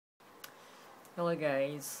Hello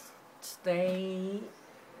guys. Today,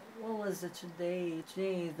 what was it today?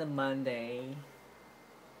 Today is the Monday.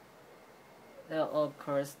 Of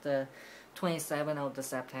course, the 27th of the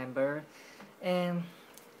September. And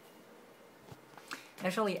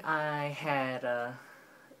actually, I had a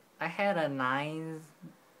nine,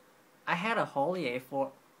 I had a holiday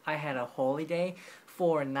for, I had a holiday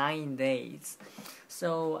for 9 days.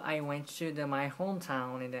 So I went to my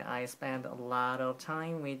hometown and then I spent a lot of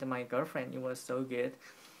time with my girlfriend. It was so good.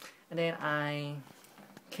 And then I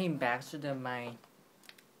came back to my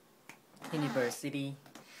university,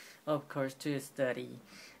 of course, to study.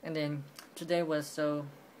 And then today was so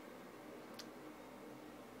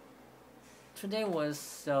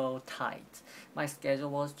tight. My schedule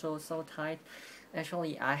was so tight.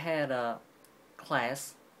 Actually, I had a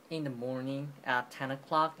class in the morning at 10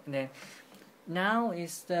 o'clock, and then now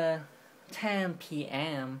it's the 10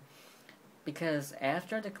 p.m. because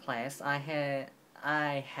after the class I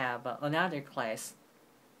have another class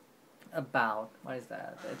about what is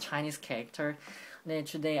that, the Chinese character. And then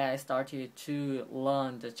today I started to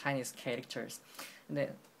learn the Chinese characters. And then,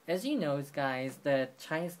 as you know, guys, the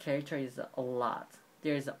Chinese character is a lot.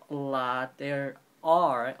 There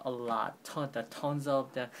are a lot, tons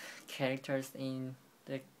of the characters in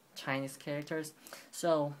the Chinese characters.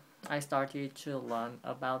 So I started to learn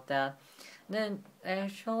about that. Then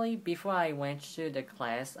actually, before I went to the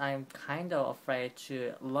class, I'm kind of afraid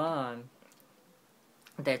to learn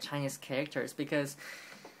the Chinese characters because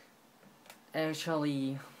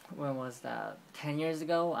actually, when was that? 10 years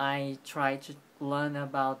ago, I tried to learn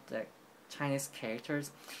about the Chinese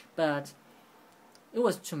characters, but it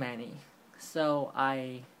was too many, so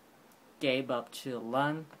I gave up to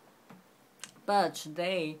learn. But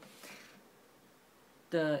today,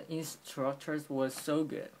 the instructors was so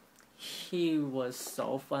good. He was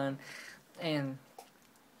so fun, and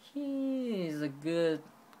he is a good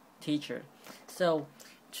teacher. So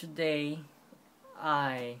today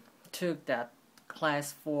I took that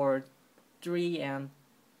class for 3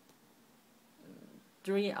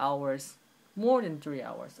 hours, more than 3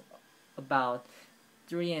 hours, about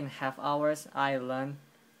 3.5 hours. I learned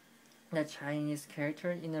the Chinese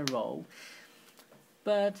character in a row,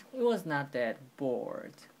 but it was not that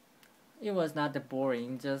bored. It was not that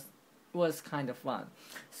boring, just was kind of fun.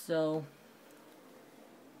 So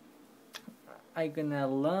I gonna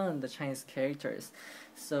learn the Chinese characters.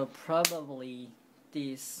 So probably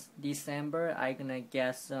this December I gonna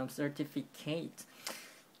get some certificate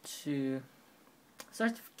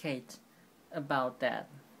about that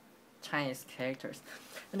Chinese characters.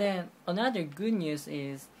 And then another good news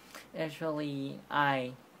is actually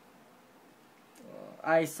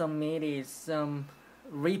I submitted some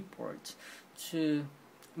report to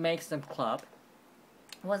make some club.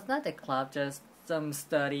 It was not a club, just some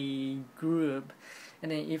study group.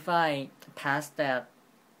 And then if I pass that,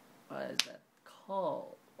 what is that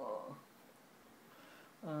called?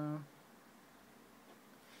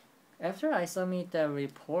 After I submit the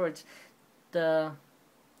report, the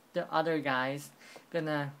other guys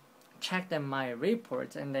gonna check my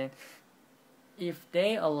report, and then if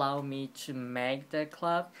they allow me to make the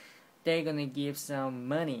club, they're gonna give some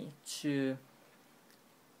money to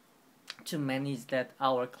manage that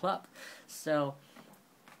our club. So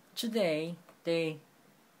today they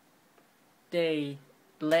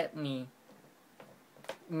let me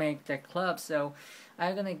make the club, so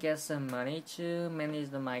I'm gonna get some money to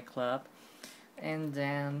manage my club, and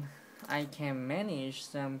then I can manage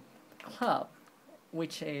some club,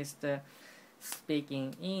 which is the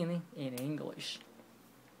speaking in English.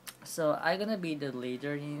 So I'm gonna be the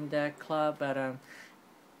leader in that club, but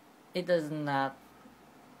it does not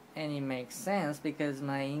any make sense because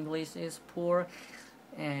my English is poor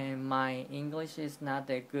and my English is not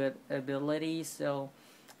a good ability. So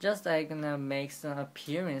just I'm gonna make some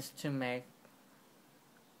appearance to make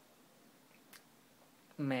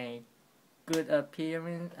good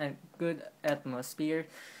appearance and good atmosphere.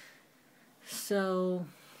 So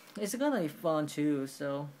it's gonna be fun too.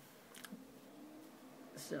 So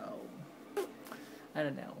I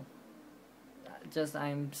don't know. Just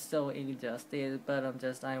I'm so exhausted, but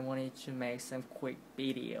I wanted to make some quick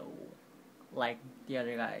video like the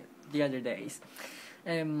other days,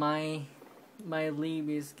 and my leave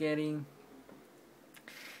is getting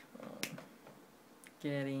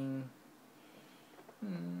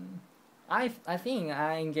I think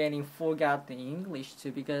I'm getting forgot the English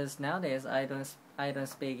too, because nowadays I don't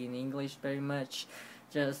speak in English very much.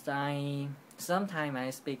 Just sometimes I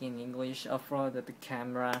speak in English in front of the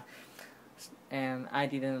camera, and I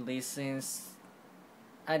didn't listen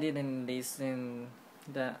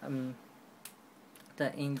the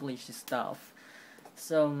English stuff.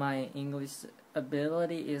 so my English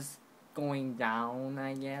ability is going down,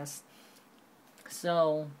 I guess.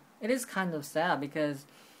 So it is kind of sad because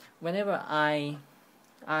whenever I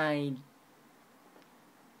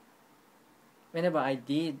whenever I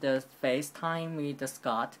did the FaceTime with the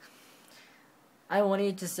Scott, I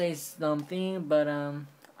wanted to say something, but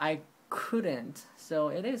I couldn't. So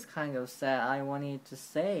it is kind of sad. I wanted to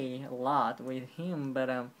say a lot with him,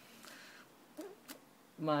 but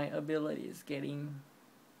my ability is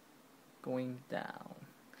going down.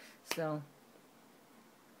 So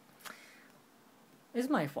it's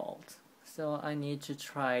my fault. So I need to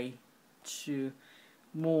try to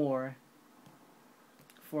more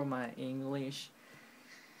for my English,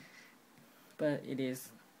 but it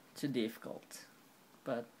is too difficult.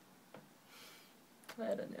 But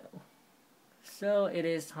I don't know. So it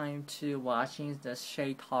is time to watching the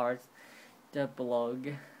Shade Heart, the blog.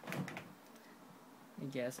 I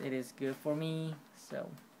guess it is good for me. So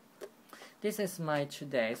this is my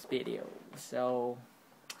today's video. So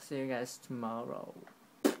see you guys tomorrow.